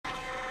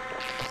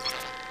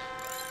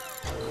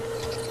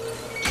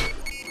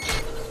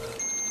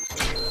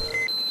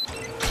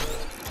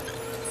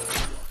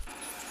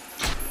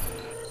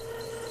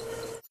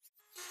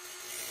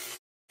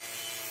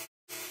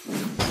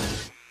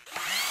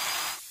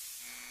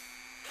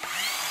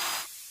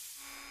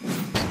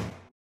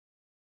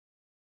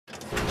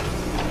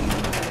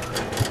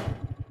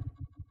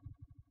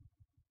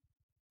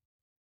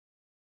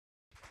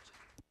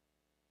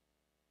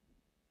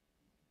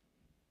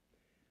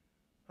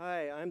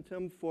Hi, I'm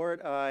Tim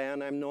Fort,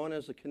 and I'm known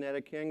as the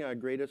Kinetic King,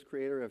 greatest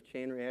creator of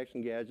chain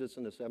reaction gadgets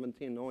in the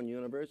 17 known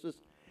universes.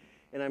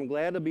 And I'm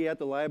glad to be at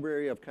the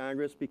Library of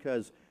Congress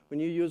because when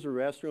you use the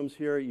restrooms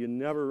here, you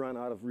never run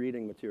out of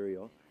reading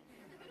material.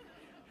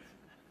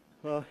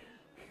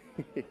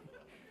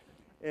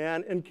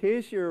 And in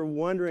case you're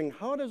wondering,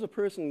 how does a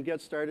person get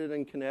started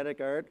in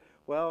kinetic art?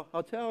 Well,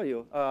 I'll tell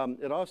you.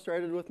 It all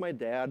started with my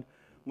dad.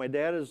 My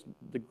dad is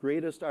the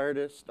greatest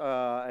artist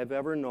I've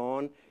ever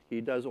known. He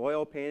does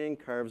oil painting,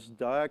 carves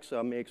ducks,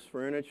 makes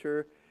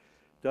furniture,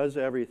 does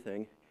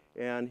everything.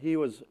 And he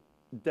was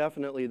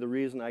definitely the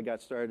reason I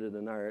got started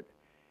in art.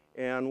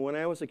 And when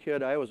I was a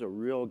kid, I was a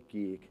real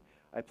geek.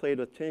 I played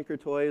with Tinker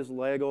Toys,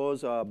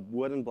 Legos,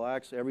 wooden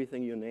blocks,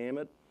 everything you name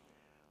it.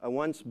 I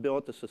once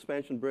built a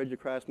suspension bridge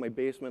across my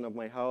basement of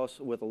my house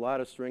with a lot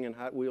of string and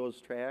Hot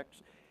Wheels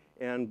tracks.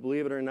 And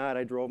believe it or not,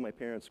 I drove my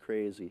parents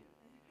crazy.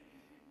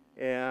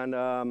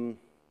 And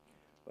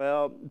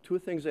well, two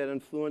things that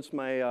influenced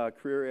my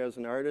career as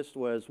an artist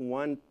was,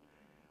 one,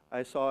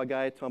 I saw a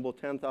guy tumble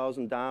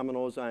 10,000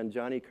 dominoes on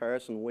Johnny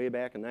Carson way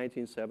back in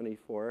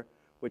 1974,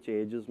 which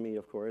ages me,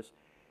 of course.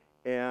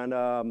 And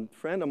a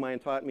friend of mine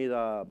taught me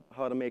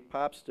how to make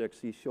pop sticks.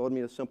 He showed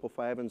me the simple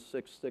 5- and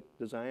 6-stick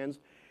designs.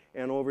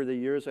 And over the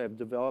years, I've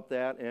developed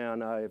that,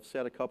 and I've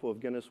set a couple of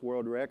Guinness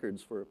World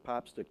Records for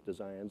pop stick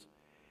designs.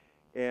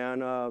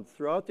 And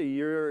throughout the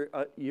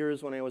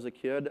years when I was a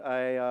kid,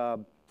 I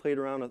played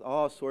around with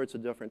all sorts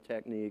of different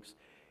techniques.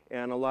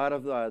 And a lot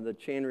of the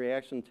chain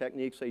reaction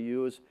techniques I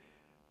use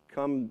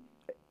come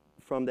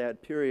from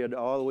that period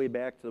all the way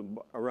back to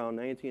around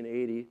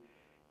 1980.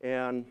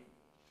 And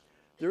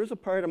there was a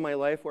part of my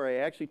life where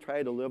I actually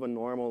tried to live a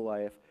normal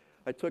life.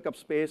 I took up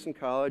space in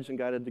college and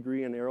got a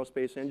degree in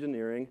aerospace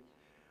engineering.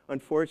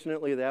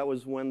 Unfortunately, that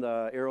was when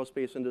the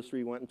aerospace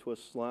industry went into a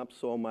slump,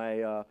 so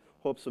my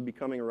hopes of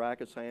becoming a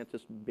rocket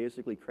scientist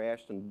basically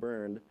crashed and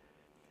burned.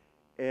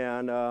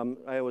 And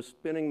I was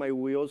spinning my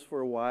wheels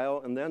for a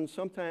while, and then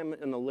sometime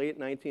in the late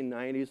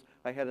 1990s,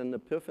 I had an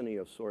epiphany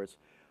of sorts.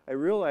 I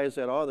realized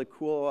that all the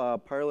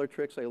cool parlor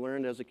tricks I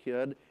learned as a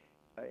kid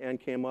and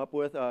came up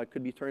with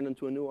could be turned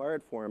into a new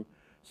art form,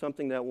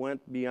 something that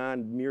went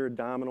beyond mere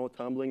domino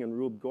tumbling and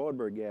Rube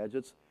Goldberg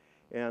gadgets,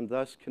 and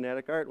thus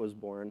kinetic art was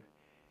born.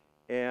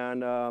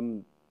 And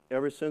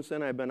ever since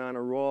then, I've been on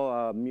a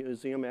roll,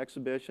 museum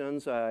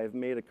exhibitions. I've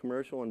made a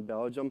commercial in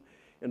Belgium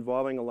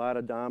involving a lot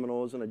of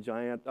dominoes and a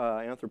giant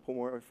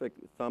anthropomorphic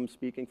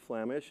thumb-speaking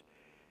Flemish.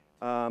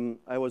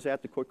 I was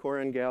at the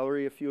Corcoran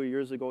Gallery a few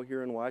years ago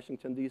here in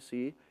Washington,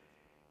 D.C.,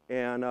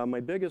 and my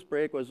biggest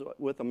break was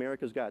with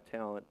America's Got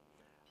Talent.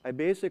 I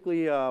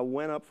basically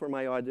went up for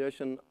my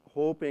audition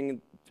hoping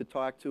to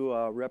talk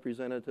to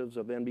representatives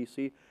of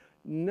NBC.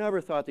 Never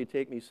thought they'd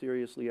take me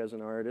seriously as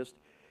an artist.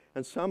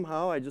 And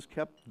somehow I just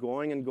kept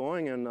going,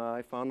 and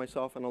I found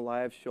myself in a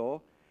live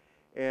show.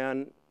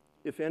 And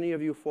if any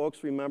of you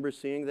folks remember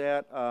seeing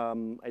that,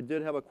 I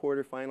did have a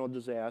quarterfinal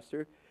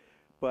disaster,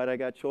 but I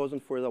got chosen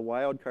for the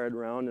wild card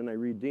round, and I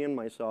redeemed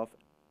myself.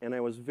 And I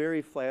was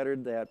very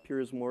flattered that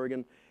Piers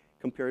Morgan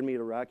compared me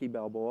to Rocky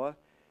Balboa.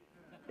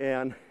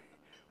 And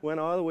went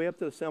all the way up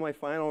to the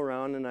semi-final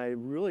round, and I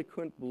really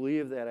couldn't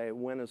believe that I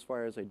went as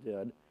far as I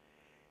did.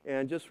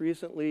 And just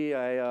recently,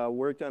 I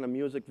worked on a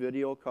music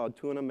video called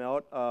Tuna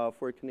Melt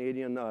for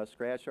Canadian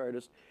scratch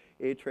artist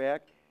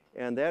A-Track,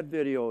 and that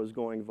video is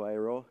going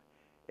viral.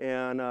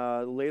 And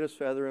the latest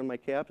feather in my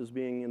cap is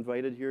being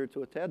invited here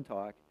to a TED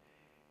Talk.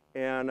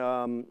 And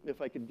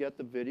if I could get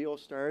the video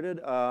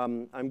started,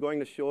 I'm going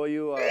to show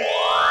you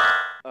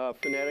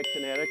phonetic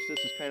kinetics. This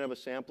is kind of a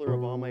sampler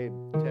of all my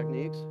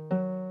techniques.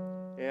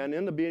 And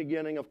in the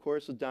beginning, of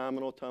course, is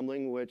domino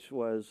tumbling, which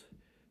was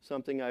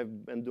something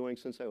I've been doing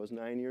since I was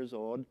 9 years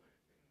old.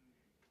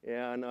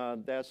 And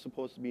that's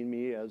supposed to be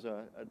me as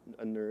a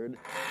nerd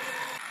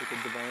with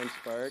a divine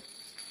spark.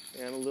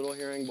 And a little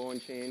herringbone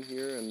chain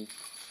here, and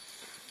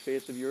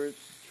face of yours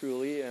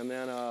truly, and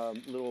then a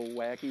little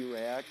wacky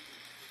rack.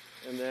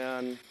 And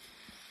then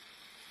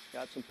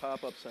got some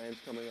pop-up signs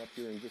coming up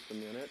here in just a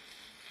minute.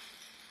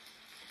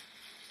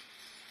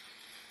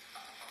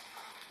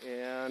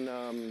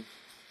 And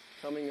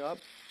coming up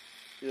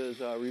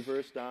is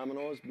reverse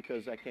dominoes,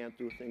 because I can't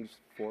do things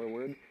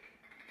forward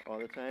all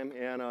the time,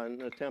 and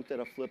an attempt at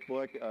a flip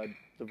book, a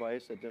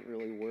device that didn't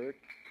really work.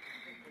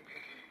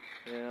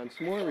 And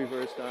some more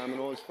reverse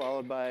dominoes,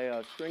 followed by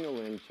a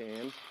string-a-ling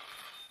chain.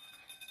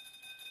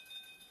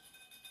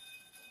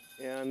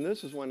 And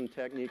this is one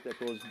technique that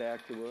goes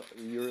back to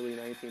the early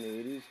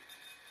 1980s.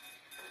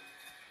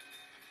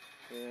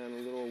 And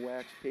a little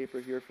wax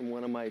paper here from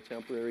one of my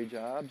temporary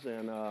jobs,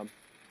 and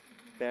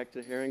back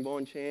to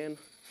herringbone chain.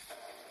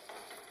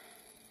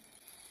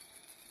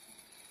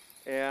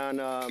 And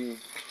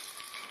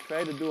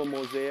tried to do a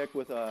mosaic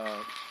with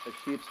a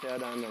sheep's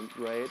head on the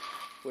right,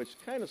 which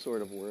kind of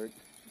sort of worked.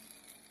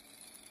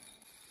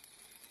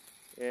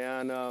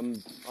 And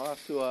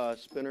off to a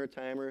spinner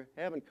timer.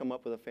 Haven't come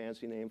up with a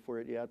fancy name for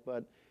it yet,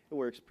 but it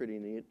works pretty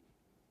neat.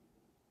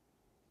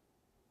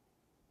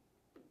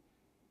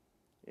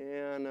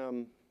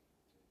 And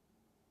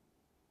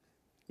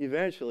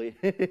Eventually.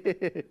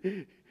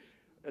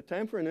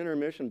 Time for an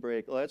intermission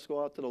break. Let's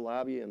go out to the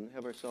lobby and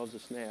have ourselves a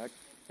snack.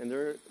 And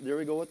there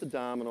we go with the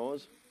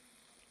dominoes.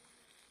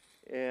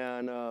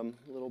 And a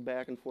little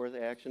back and forth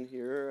action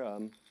here.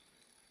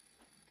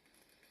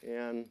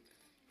 And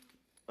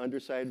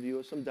underside view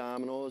of some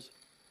dominoes.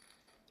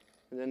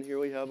 And then here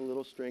we have a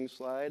little string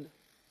slide.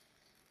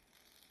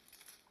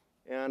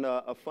 And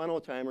a funnel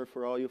timer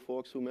for all you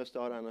folks who missed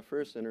out on the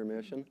first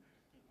intermission.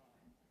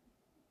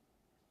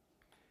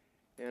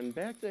 And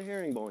back to the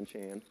herringbone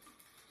chain.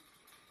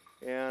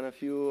 And a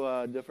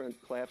few different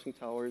collapsing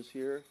towers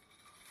here.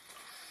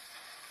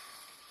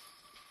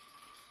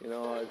 You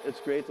know, it's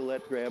great to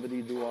let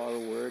gravity do all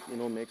the work. You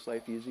know, makes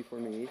life easy for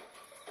me.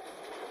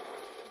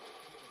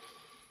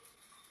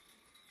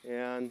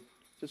 And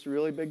just a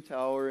really big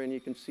tower, and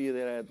you can see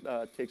that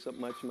it takes up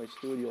much of my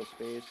studio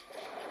space.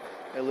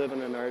 I live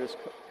in an artist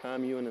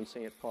commune in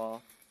St.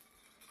 Paul.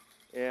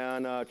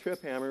 And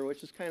trip hammer,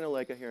 which is kind of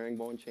like a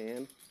herringbone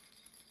chain.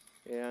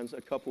 And a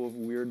couple of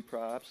weird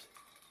props.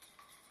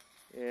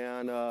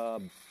 And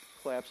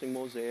collapsing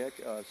mosaic,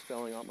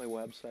 spelling out my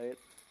website.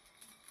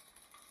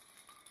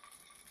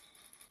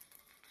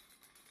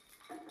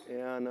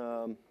 And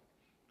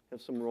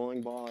have some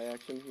rolling ball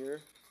action here.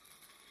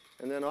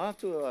 And then off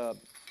to a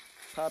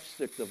pop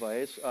stick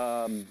device.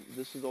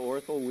 This is the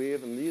ortho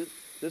weave, and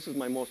this is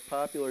my most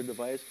popular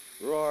device.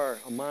 Roar,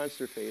 a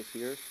monster face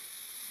here.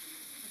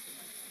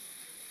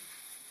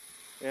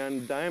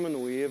 And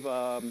diamond weave,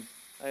 I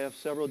have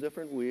several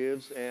different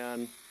weaves,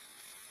 and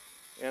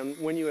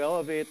when you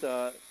elevate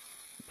the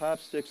pop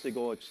sticks, they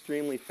go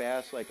extremely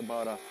fast, like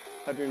about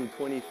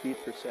 120 feet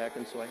per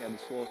second, so I had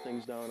to slow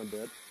things down a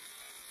bit.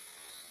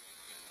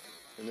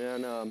 And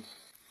then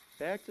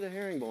back to the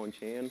herringbone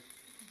chain.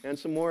 And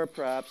some more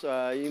props.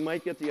 You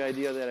might get the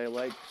idea that I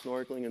like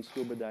snorkeling and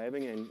scuba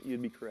diving, and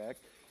you'd be correct.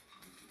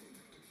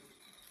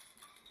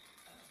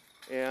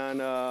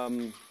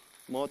 And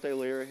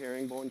multi-layer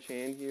herringbone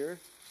chain here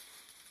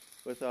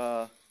with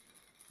a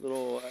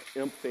little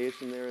imp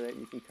face in there that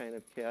you can kind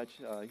of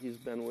catch. He's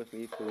been with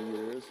me for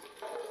years.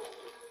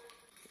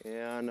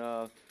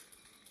 And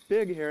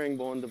big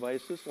herringbone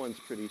device. This one's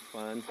pretty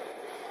fun.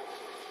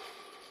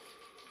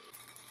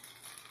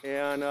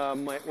 And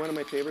one of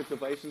my favorite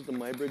devices, the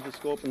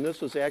Muybridgeoscope, and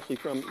this was actually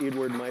from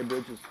Edward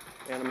Muybridge's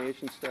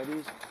animation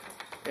studies.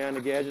 And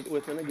a gadget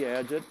within a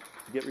gadget,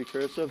 get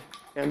recursive.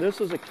 And this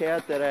is a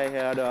cat that I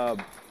had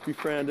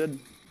befriended,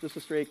 just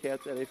a stray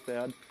cat that I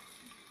fed.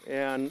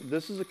 And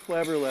this is a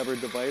clever lever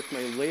device,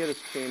 my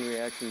latest chain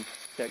reaction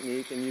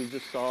technique, and you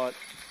just saw it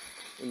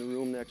in the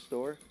room next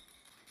door.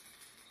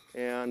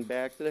 And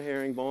back to the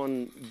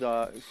herringbone,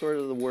 sort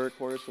of the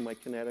workhorse of my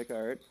kinetic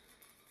art.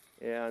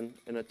 And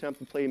an attempt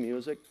to play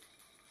music.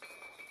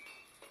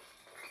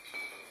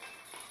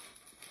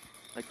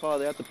 I call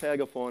that the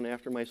pegaphone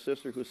after my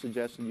sister who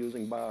suggested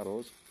using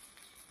bottles.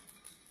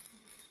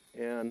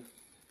 And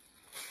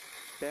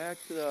back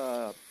to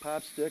the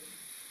pop stick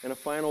and a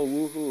final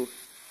woohoo.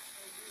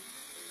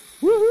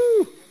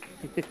 Woohoo!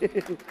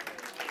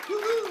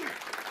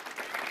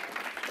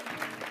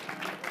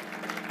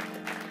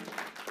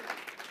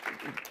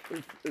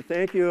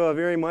 Thank you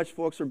very much,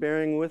 folks, for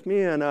bearing with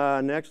me. And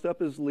next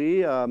up is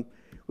Lee,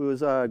 who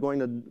is going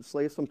to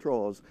slay some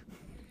trolls.